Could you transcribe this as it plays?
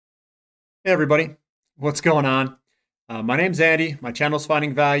Hey everybody, what's going on? My name's Andy. My channel's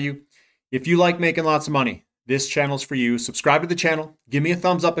Finding Value. If you like making lots of money, this channel's for you. Subscribe to the channel. Give me a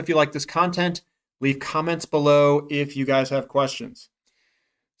thumbs up if you like this content. Leave comments below if you guys have questions.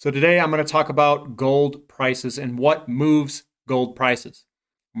 So today I'm going to talk about gold prices and what moves gold prices.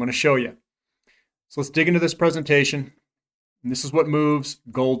 I'm going to show you. So let's dig into this presentation. And this is what moves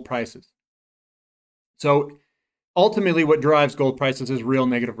gold prices. So ultimately what drives gold prices is real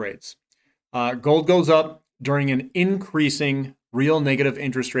negative rates. Gold goes up during an increasing real negative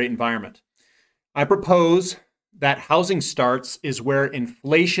interest rate environment. I propose that housing starts is where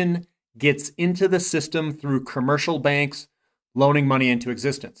inflation gets into the system through commercial banks loaning money into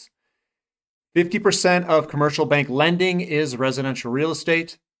existence. 50% of commercial bank lending is residential real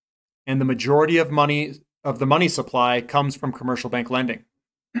estate, and the majority of the money supply comes from commercial bank lending.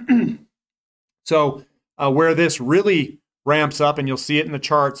 So where this really ramps up, and you'll see it in the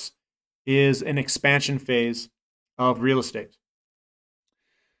charts, is an expansion phase of real estate.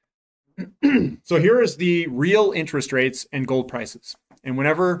 So here is the real interest rates and gold prices. And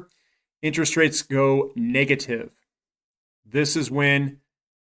whenever interest rates go negative, this is when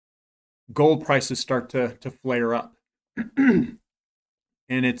gold prices start to flare up. and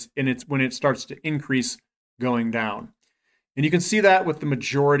it's when it starts to increase going down. And you can see that with the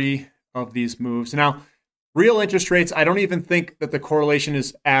majority of these moves. Now, real interest rates, I don't even think that the correlation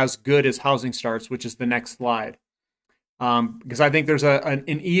is as good as housing starts, which is the next slide. Because I think there's an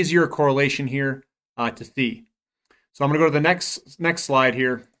easier correlation here to see. So I'm going to go to the next slide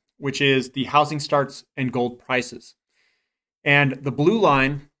here, which is the housing starts and gold prices. And the blue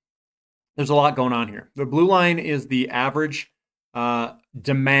line, there's a lot going on here. The blue line is the average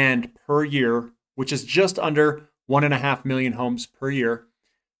demand per year, which is just under 1.5 million homes per year.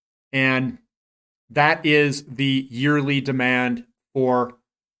 And that is the yearly demand for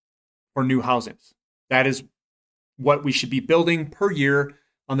new housings. That is what we should be building per year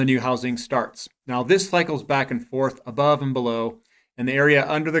on the new housing starts. Now, this cycles back and forth above and below, and the area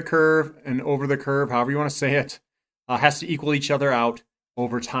under the curve and over the curve, however you want to say it, has to equal each other out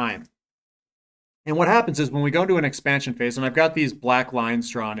over time. And what happens is when we go into an expansion phase, and I've got these black lines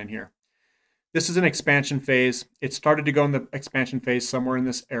drawn in here. This is an expansion phase. It started to go in the expansion phase somewhere in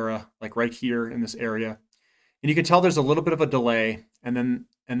this era, like right here in this area. And you can tell there's a little bit of a delay, and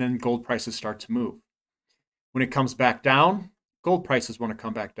then gold prices start to move. When it comes back down, gold prices want to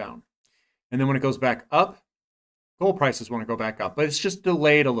come back down. And then when it goes back up, gold prices want to go back up. But it's just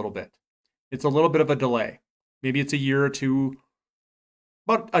delayed a little bit. It's a little bit of a delay. Maybe it's a year or two,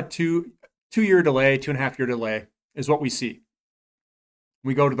 about a two-year delay, 2.5-year delay is what we see.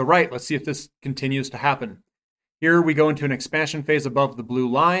 We go to the right. Let's see if this continues to happen. Here we go into an expansion phase above the blue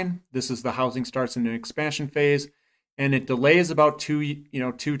line. This is the housing starts in an expansion phase, and it delays about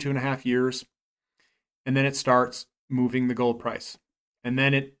 2.5 years, and then it starts moving the gold price. And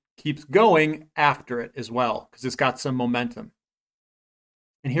then it keeps going after it as well because it's got some momentum.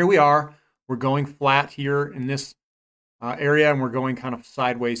 And here we are. We're going flat here in this area, and we're going kind of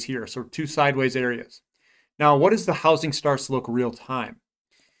sideways here. So two sideways areas. Now, what does the housing starts look real time?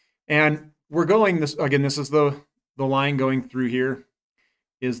 And we're going this again. This is the line going through here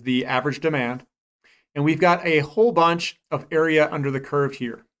is the average demand, and we've got a whole bunch of area under the curve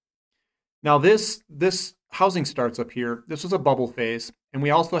here. Now this housing starts up here. This was a bubble phase, and we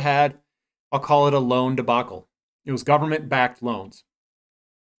also had, I'll call it a loan debacle. It was government-backed loans,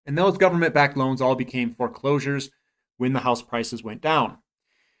 and those government-backed loans all became foreclosures when the house prices went down.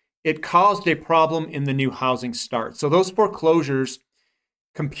 It caused a problem in the new housing start. So those foreclosures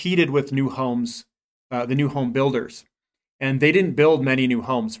competed with new homes, the new home builders. And they didn't build many new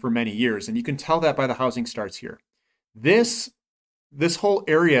homes for many years. And you can tell that by the housing starts here. This whole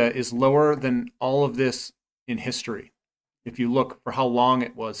area is lower than all of this in history, if you look for how long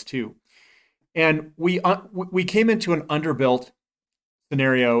it was too. And we came into an underbuilt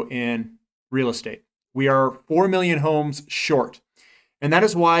scenario in real estate. We are 4 million homes short. And that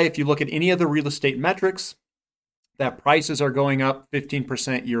is why if you look at any of the real estate metrics, that prices are going up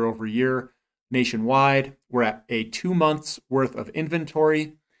 15% year over year nationwide. We're at a 2 months worth of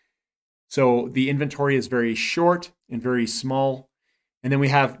inventory. So the inventory is very short and very small. And then we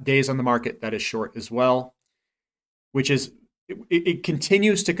have days on the market that is short as well, which is, it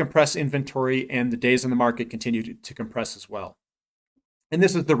continues to compress inventory, and the days on the market continue to compress as well. And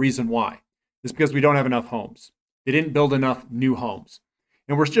this is the reason why. It's because we don't have enough homes. They didn't build enough new homes.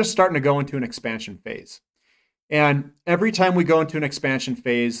 And we're just starting to go into an expansion phase. And every time we go into an expansion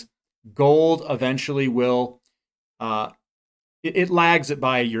phase, gold eventually will, it lags it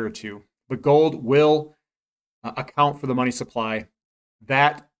by a year or two, but gold will account for the money supply.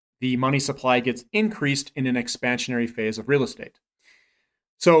 That the money supply gets increased in an expansionary phase of real estate.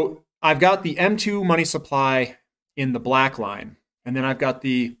 So I've got the M2 money supply in the black line, and then I've got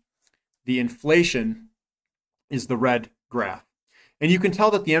the inflation is the red graph. And you can tell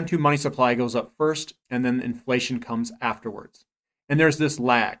that the M2 money supply goes up first, and then inflation comes afterwards. And there's this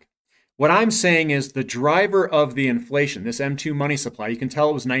lag. What I'm saying is the driver of the inflation, this M2 money supply, you can tell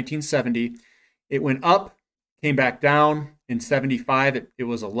it was 1970. It went up, came back down. In 75, it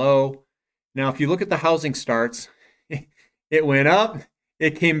was a low. Now, if you look at the housing starts, it went up,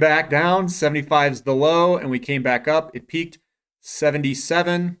 it came back down. 75 is the low, and we came back up. It peaked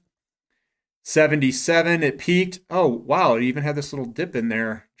 77. 77, it peaked. Oh, wow, it even had this little dip in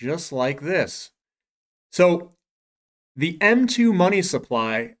there, just like this. So the M2 money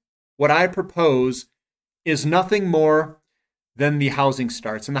supply, what I propose is nothing more than the housing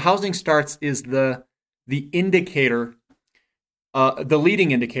starts. And the housing starts is the indicator, the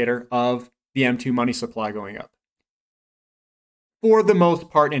leading indicator of the M2 money supply going up, for the most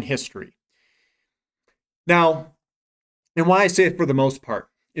part in history. Now, and why I say it for the most part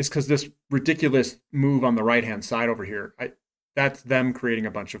is because this ridiculous move on the right-hand side over here, that's them creating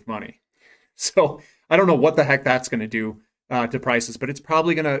a bunch of money. So I don't know what the heck that's going to do to prices, but it's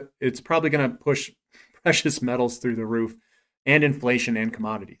probably going to push precious metals through the roof, and inflation and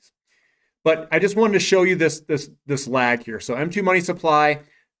commodities. But I just wanted to show you this lag here. So M2 money supply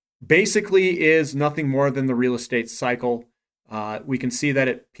basically is nothing more than the real estate cycle. We can see that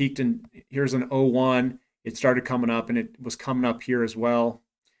it peaked in, here's an 01. It started coming up, and it was coming up here as well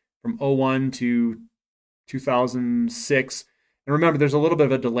from 01 to 2006. And remember, there's a little bit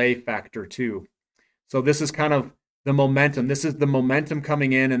of a delay factor too. So this is kind of the momentum. This is the momentum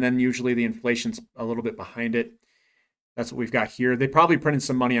coming in, and then usually the inflation's a little bit behind it. That's what we've got here. They probably printed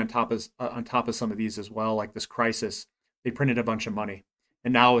some money on top of some of these as well, like this crisis. They printed a bunch of money,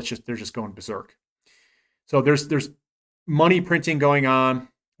 and now they're just going berserk. So there's money printing going on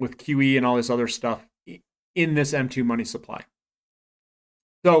with QE and all this other stuff in this M2 money supply.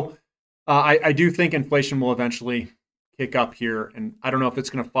 So I do think inflation will eventually kick up here, and I don't know if it's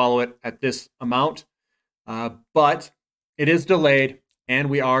going to follow it at this amount, but it is delayed, and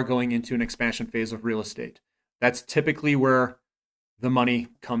we are going into an expansion phase of real estate. That's typically where the money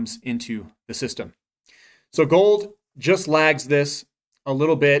comes into the system. So gold just lags this a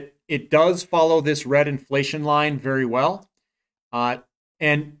little bit. It does follow this red inflation line very well.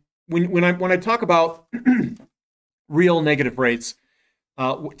 And when I talk about real negative rates,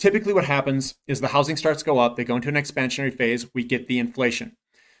 typically what happens is the housing starts go up, they go into an expansionary phase, we get the inflation.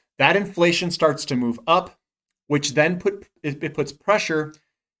 That inflation starts to move up, which then puts pressure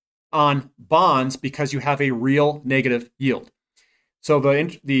on bonds because you have a real negative yield. So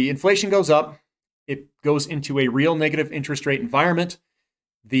the inflation goes up, it goes into a real negative interest rate environment.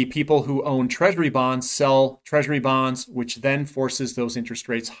 The people who own treasury bonds sell treasury bonds, which then forces those interest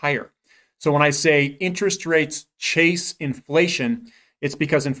rates higher. So when I say interest rates chase inflation, it's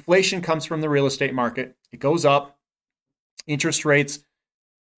because inflation comes from the real estate market. It goes up, interest rates,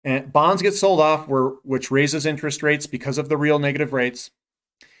 and bonds get sold off, which raises interest rates because of the real negative rates.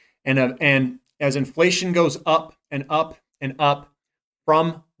 And as inflation goes up and up and up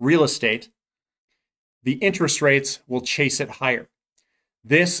from real estate, the interest rates will chase it higher.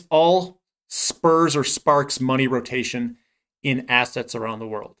 This all spurs or sparks money rotation in assets around the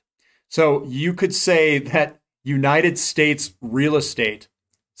world. So you could say that United States real estate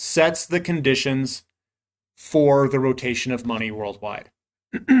sets the conditions for the rotation of money worldwide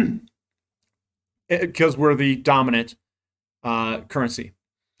because we're the dominant currency.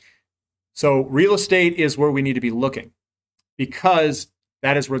 So real estate is where we need to be looking because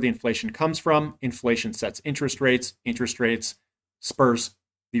that is where the inflation comes from. Inflation sets interest rates. Interest rates spurs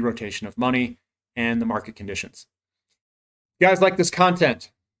the rotation of money and the market conditions. If you guys like this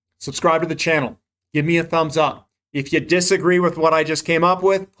content, subscribe to the channel. Give me a thumbs up. If you disagree with what I just came up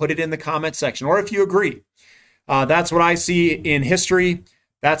with, put it in the comment section. Or if you agree, that's what I see in history.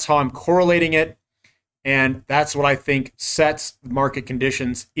 That's how I'm correlating it. And that's what I think sets market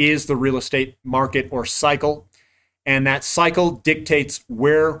conditions is the real estate market or cycle. And that cycle dictates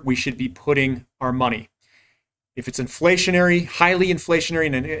where we should be putting our money. If it's inflationary, highly inflationary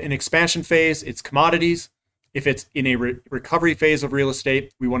in an expansion phase, it's commodities. If it's in a recovery phase of real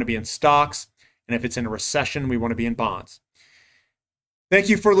estate, we want to be in stocks. And if it's in a recession, we want to be in bonds. Thank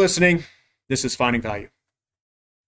you for listening. This is Finding Value.